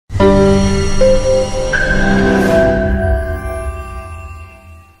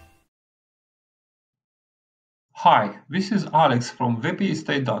Hi, this is Alex from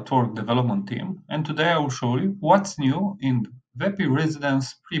wpestate.org development team, and today I will show you what's new in WP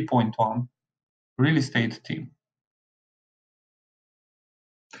Residence 3.1 real estate team.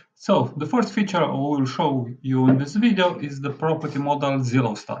 So, the first feature I will show you in this video is the property model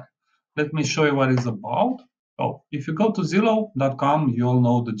Zillow style. Let me show you what it's about. So, if you go to Zillow.com, you all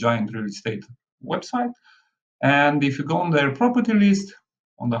know the giant real estate website. And if you go on their property list,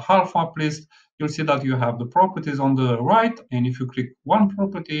 on the half map list, you'll see that you have the properties on the right. And if you click one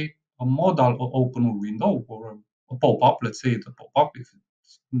property, a modal will open a window or a pop-up. Let's say it's a pop-up if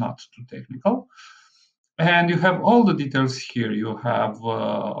it's not too technical. And you have all the details here. You have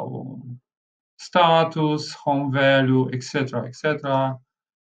status, home value, etc.,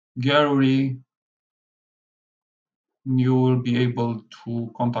 gallery. You will be able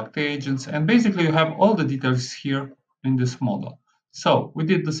to contact agents, and basically you have all the details here in this model. So we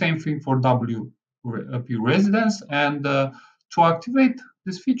did the same thing for WP Residence, and to activate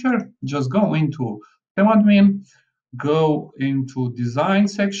this feature, just go into theme admin, go into design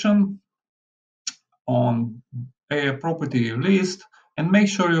section on a property list, and make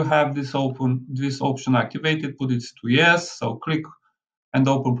sure you have this option activated. Put it to yes. So click and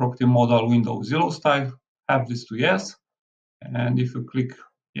open property model window Zillow style. Have this to yes. And if you click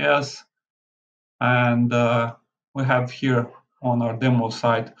yes, and we have here on our demo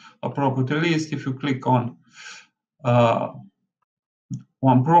site a property list. If you click on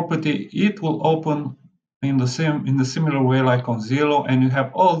one property, it will open in the similar way like on Zillow, and you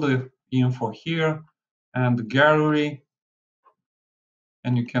have all the info here and the gallery,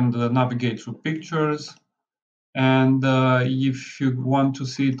 and you can navigate through pictures. And if you want to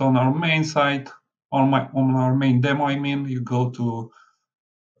see it on our main site, on our main demo, I mean, you go to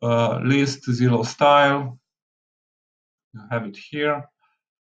list Zillow style. You have it here,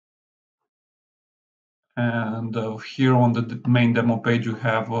 and here on the main demo page you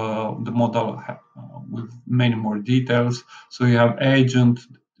have the model with many more details. So you have agent,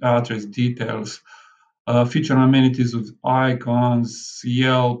 address details, feature amenities with icons,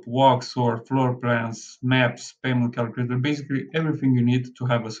 Yelp, Walksort, floor plans, maps, payment calculator, basically everything you need to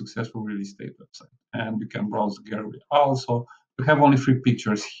have a successful real estate website. And you can browse the gallery also. We have only 3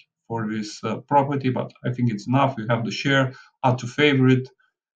 pictures for this property, but I think it's enough. You have the share, add to favorite,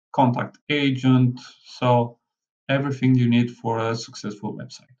 contact agent, so everything you need for a successful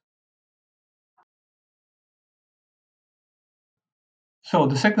website. So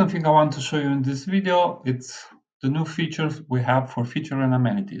the second thing I want to show you in this video, it's the new features we have for feature and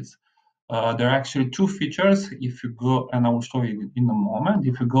amenities. There are actually 2 features. If you go, and I will show you in a moment,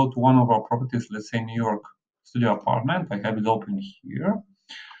 if you go to one of our properties, let's say New York studio apartment, I have it open here,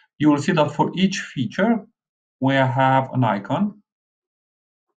 you will see that for each feature, we have an icon,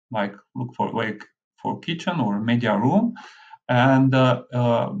 like look for kitchen or media room, and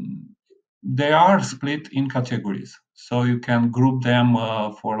they are split in categories. So you can group them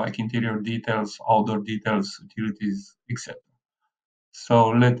for like interior details, outdoor details, utilities, etc. So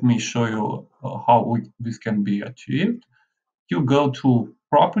let me show you how this can be achieved. You go to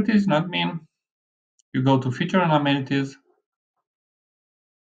properties, not admin. You go to feature and amenities.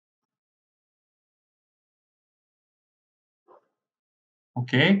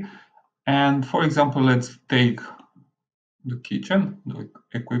 Okay. And for example, let's take the kitchen, the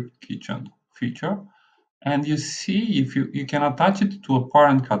equipped kitchen feature. And you see if you can attach it to a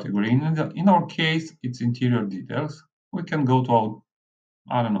parent category. In our case, it's interior details. We can go to,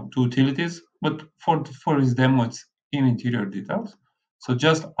 I don't know, to utilities, but for this demo, it's in interior details. So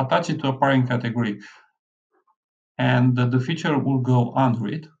just attach it to a parent category, and the feature will go under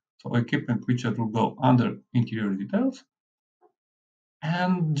it. So equipment widget will go under interior details.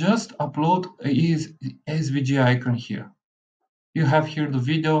 And just upload a SVG icon here. You have here the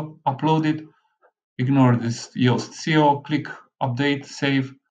video, upload it, ignore this Yoast SEO, click update,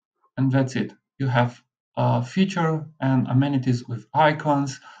 save, and that's it. You have a feature and amenities with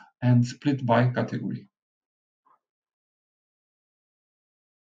icons and split by category.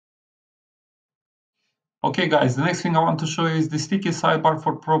 Okay guys, the next thing I want to show you is the sticky sidebar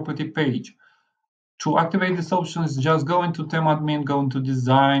for property page. To activate this option is just go into theme admin, go into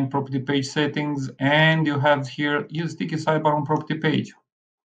design, property page settings, and you have here use sticky sidebar on property page.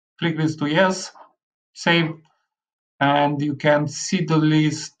 Click this to yes, save, and you can see the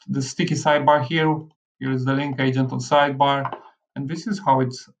list, the sticky sidebar here. Here is the link agent on sidebar, and this is how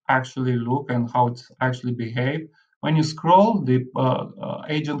it's actually look and how it's actually behave. When you scroll, the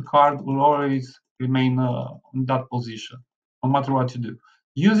agent card will always remain in that position, no matter what you do.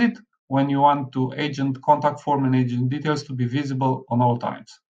 Use it when you want to agent contact form and agent details to be visible on all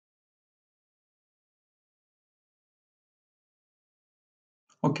times.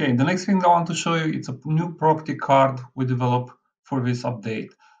 Okay, the next thing I want to show you, it's a new property card we developed for this update.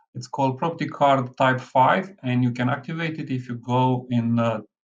 It's called property card type 5, and you can activate it if you go in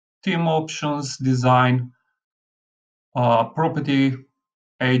theme options, design, property,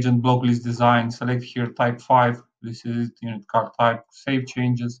 agent, block list design, select here type 5. This is unit card type, save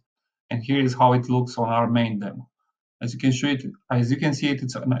changes, and here is how it looks on our main demo. As you can see it,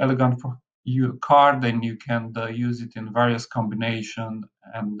 it's an elegant card, and you can use it in various combinations.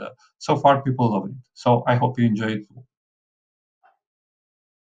 And so far, people love it. So I hope you enjoy it.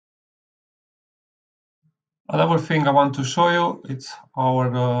 Another thing I want to show you, it's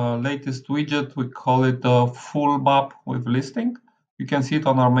our latest widget. We call it a full map with listing. You can see it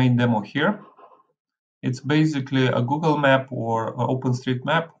on our main demo here. It's basically a Google map or an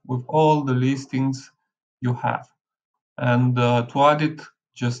OpenStreetMap with all the listings you have. And to add it,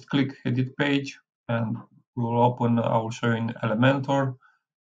 just click Edit Page, and we will open. I will show you in Elementor.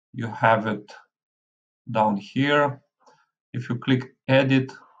 You have it down here. If you click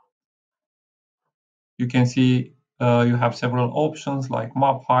Edit, you can see you have several options like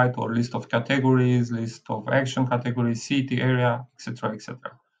map height or list of categories, list of action categories, city, area, etc., etc.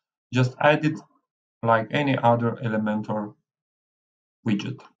 Just add it like any other Elementor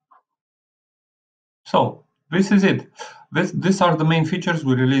widget. So this is it. These are the main features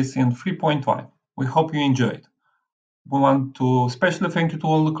we released in 3.1. We hope you enjoyed. We want to especially thank you to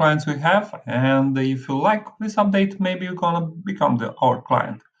all the clients we have. And if you like this update, maybe you're going to become our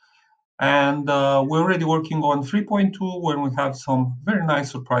client. And we're already working on 3.2 where we have some very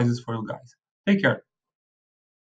nice surprises for you guys. Take care.